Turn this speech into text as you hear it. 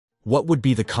What would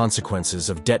be the consequences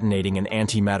of detonating an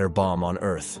antimatter bomb on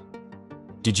Earth?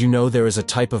 Did you know there is a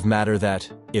type of matter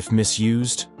that, if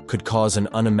misused, could cause an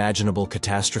unimaginable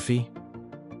catastrophe?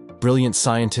 Brilliant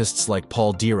scientists like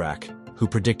Paul Dirac, who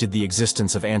predicted the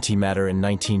existence of antimatter in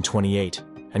 1928,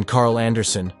 and Carl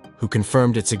Anderson, who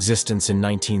confirmed its existence in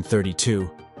 1932,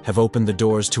 have opened the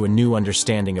doors to a new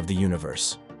understanding of the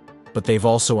universe. But they've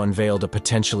also unveiled a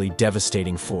potentially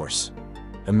devastating force.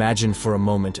 Imagine for a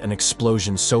moment an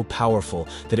explosion so powerful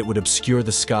that it would obscure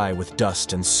the sky with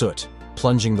dust and soot,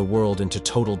 plunging the world into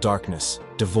total darkness,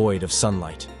 devoid of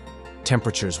sunlight.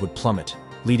 Temperatures would plummet,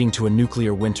 leading to a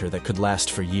nuclear winter that could last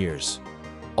for years.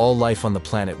 All life on the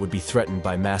planet would be threatened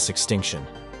by mass extinction,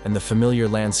 and the familiar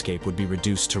landscape would be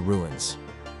reduced to ruins.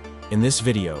 In this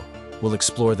video, we'll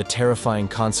explore the terrifying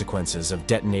consequences of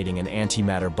detonating an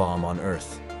antimatter bomb on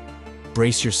Earth.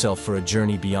 Brace yourself for a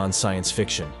journey beyond science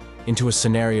fiction, into a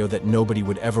scenario that nobody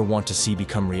would ever want to see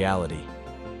become reality.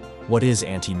 What is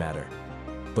antimatter?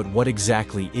 But what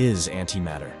exactly is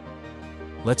antimatter?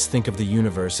 Let's think of the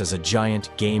universe as a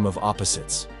giant game of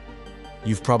opposites.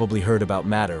 You've probably heard about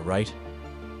matter, right?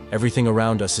 Everything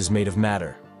around us is made of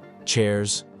matter.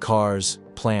 Chairs, cars,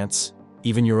 plants,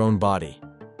 even your own body.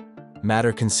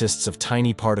 Matter consists of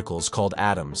tiny particles called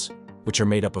atoms, which are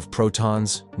made up of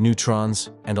protons, neutrons,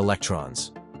 and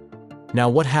electrons. Now,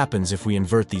 what happens if we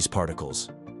invert these particles?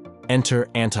 Enter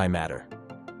antimatter.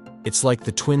 It's like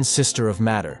the twin sister of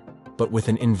matter, but with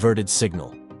an inverted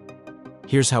signal.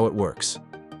 Here's how it works.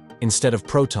 Instead of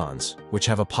protons, which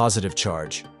have a positive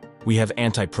charge, we have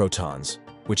antiprotons,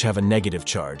 which have a negative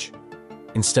charge.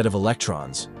 Instead of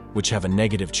electrons, which have a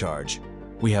negative charge,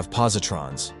 we have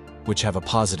positrons, which have a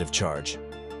positive charge.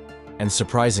 And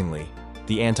surprisingly,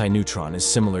 the antineutron is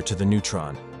similar to the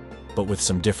neutron, but with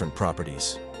some different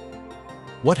properties.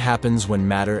 What happens when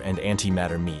matter and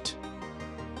antimatter meet?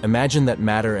 Imagine that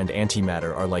matter and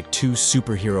antimatter are like two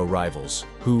superhero rivals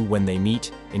who, when they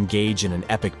meet, engage in an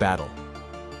epic battle.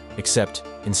 Except,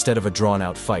 instead of a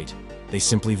drawn-out fight, they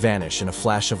simply vanish in a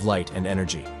flash of light and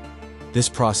energy. This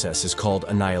process is called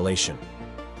annihilation.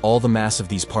 All the mass of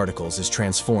these particles is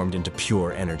transformed into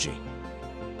pure energy.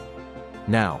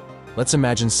 Now, let's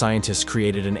imagine scientists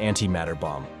created an antimatter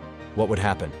bomb. What would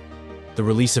happen? The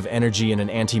release of energy in an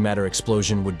antimatter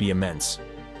explosion would be immense.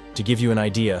 To give you an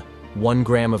idea, 1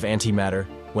 gram of antimatter,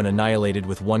 when annihilated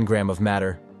with 1 gram of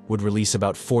matter, would release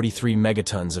about 43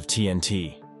 megatons of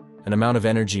TNT, an amount of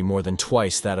energy more than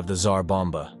twice that of the Tsar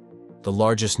Bomba, the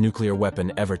largest nuclear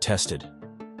weapon ever tested.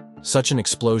 Such an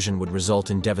explosion would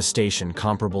result in devastation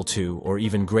comparable to or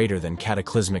even greater than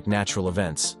cataclysmic natural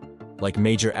events, like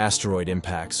major asteroid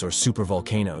impacts or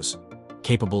supervolcanoes,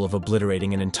 capable of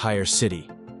obliterating an entire city,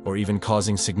 or even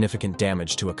causing significant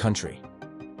damage to a country.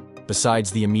 Besides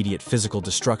the immediate physical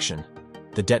destruction,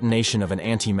 the detonation of an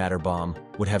antimatter bomb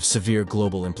would have severe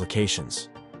global implications.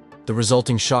 The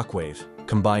resulting shockwave,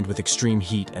 combined with extreme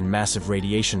heat and massive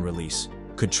radiation release,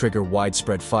 could trigger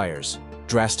widespread fires,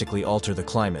 drastically alter the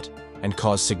climate, and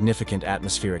cause significant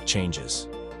atmospheric changes.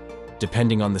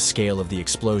 Depending on the scale of the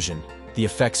explosion, the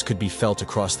effects could be felt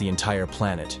across the entire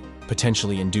planet,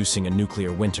 potentially inducing a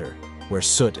nuclear winter, where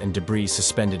soot and debris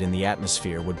suspended in the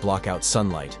atmosphere would block out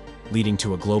sunlight, leading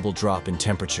to a global drop in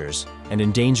temperatures and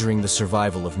endangering the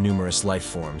survival of numerous life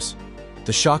forms.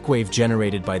 The shockwave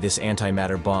generated by this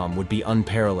antimatter bomb would be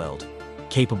unparalleled,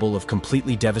 capable of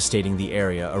completely devastating the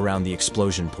area around the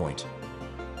explosion point.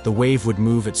 The wave would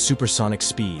move at supersonic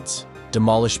speeds,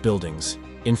 demolish buildings,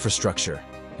 infrastructure,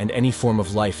 and any form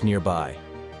of life nearby,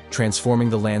 transforming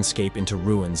the landscape into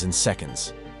ruins in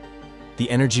seconds. The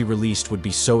energy released would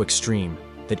be so extreme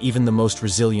that even the most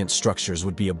resilient structures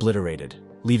would be obliterated,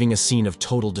 leaving a scene of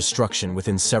total destruction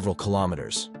within several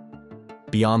kilometers.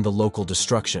 Beyond the local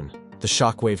destruction, the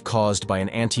shockwave caused by an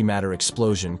antimatter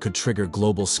explosion could trigger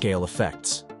global-scale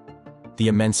effects. The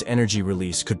immense energy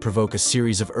release could provoke a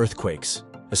series of earthquakes,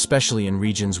 especially in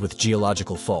regions with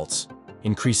geological faults,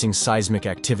 increasing seismic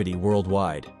activity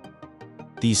worldwide.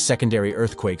 These secondary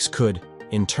earthquakes could,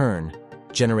 in turn,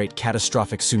 generate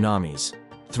catastrophic tsunamis,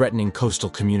 threatening coastal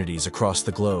communities across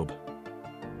the globe.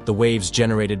 The waves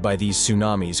generated by these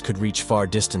tsunamis could reach far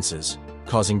distances,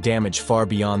 causing damage far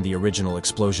beyond the original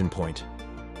explosion point.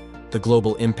 The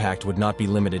global impact would not be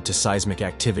limited to seismic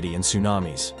activity and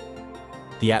tsunamis.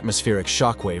 The atmospheric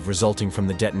shockwave resulting from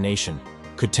the detonation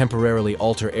could temporarily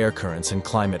alter air currents and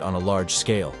climate on a large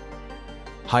scale.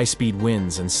 High-speed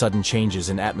winds and sudden changes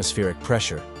in atmospheric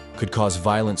pressure could cause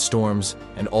violent storms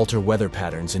and alter weather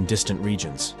patterns in distant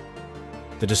regions.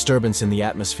 The disturbance in the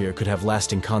atmosphere could have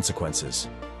lasting consequences,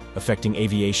 affecting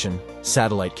aviation,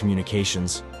 satellite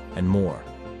communications, and more.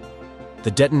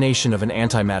 The detonation of an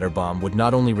antimatter bomb would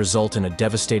not only result in a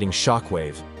devastating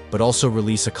shockwave, but also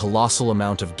release a colossal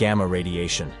amount of gamma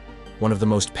radiation, one of the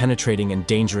most penetrating and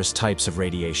dangerous types of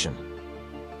radiation.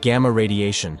 Gamma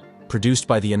radiation, produced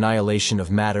by the annihilation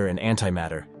of matter and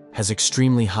antimatter, has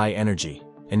extremely high energy,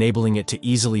 enabling it to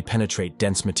easily penetrate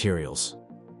dense materials.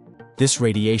 This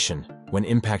radiation, when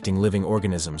impacting living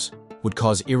organisms, would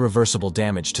cause irreversible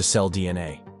damage to cell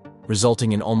DNA,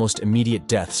 resulting in almost immediate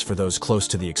deaths for those close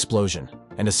to the explosion,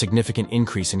 and a significant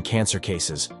increase in cancer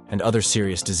cases and other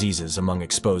serious diseases among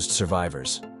exposed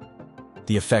survivors.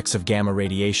 The effects of gamma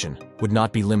radiation would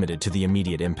not be limited to the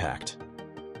immediate impact.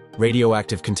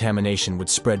 Radioactive contamination would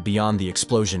spread beyond the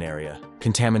explosion area,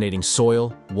 contaminating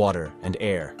soil, water, and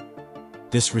air.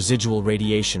 This residual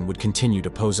radiation would continue to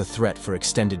pose a threat for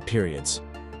extended periods,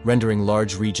 rendering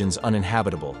large regions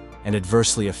uninhabitable and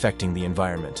adversely affecting the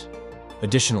environment.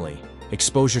 Additionally,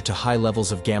 exposure to high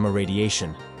levels of gamma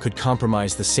radiation could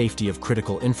compromise the safety of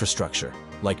critical infrastructure,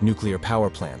 like nuclear power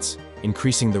plants,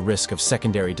 increasing the risk of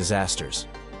secondary disasters.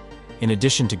 In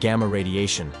addition to gamma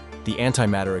radiation, the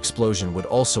antimatter explosion would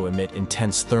also emit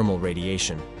intense thermal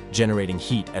radiation, generating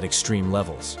heat at extreme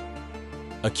levels.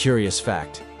 A curious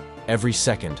fact: every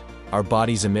second, our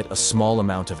bodies emit a small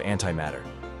amount of antimatter.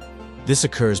 This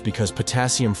occurs because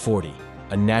potassium-40,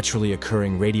 a naturally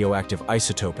occurring radioactive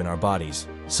isotope in our bodies,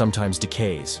 sometimes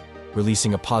decays,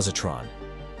 releasing a positron,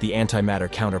 the antimatter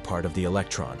counterpart of the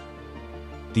electron.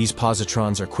 These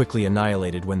positrons are quickly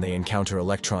annihilated when they encounter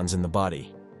electrons in the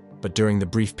body, but during the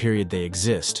brief period they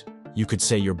exist, you could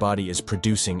say your body is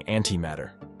producing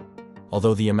antimatter.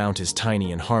 Although the amount is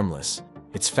tiny and harmless,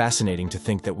 it's fascinating to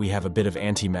think that we have a bit of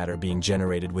antimatter being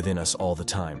generated within us all the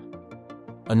time.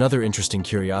 Another interesting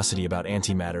curiosity about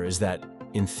antimatter is that,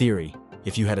 in theory,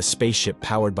 if you had a spaceship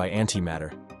powered by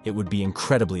antimatter, it would be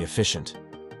incredibly efficient.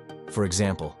 For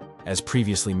example, as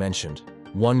previously mentioned,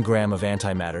 1 gram of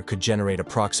antimatter could generate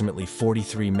approximately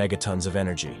 43 megatons of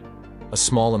energy. A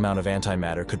small amount of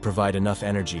antimatter could provide enough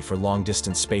energy for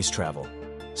long-distance space travel,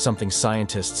 something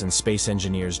scientists and space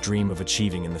engineers dream of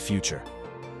achieving in the future.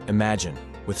 Imagine,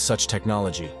 with such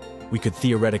technology, we could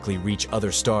theoretically reach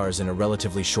other stars in a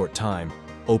relatively short time,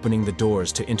 opening the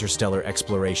doors to interstellar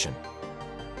exploration.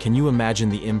 Can you imagine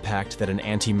the impact that an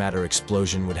antimatter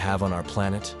explosion would have on our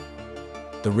planet?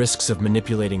 The risks of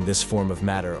manipulating this form of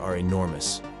matter are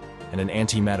enormous, and an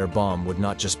antimatter bomb would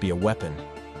not just be a weapon,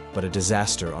 but a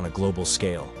disaster on a global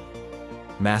scale.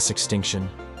 Mass extinction,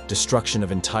 destruction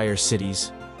of entire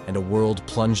cities, and a world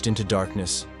plunged into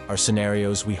darkness are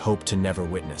scenarios we hope to never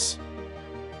witness.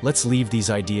 Let's leave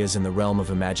these ideas in the realm of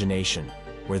imagination,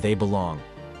 where they belong,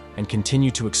 and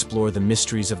continue to explore the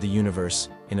mysteries of the universe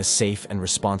in a safe and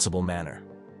responsible manner.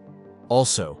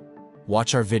 Also,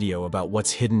 watch our video about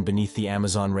what's hidden beneath the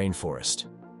Amazon rainforest.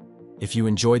 If you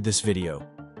enjoyed this video,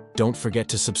 don't forget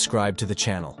to subscribe to the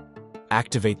channel,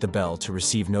 activate the bell to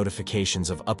receive notifications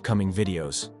of upcoming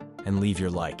videos, and leave your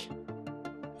like.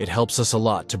 It helps us a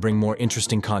lot to bring more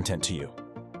interesting content to you.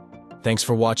 Thanks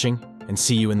for watching, and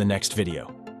see you in the next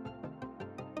video.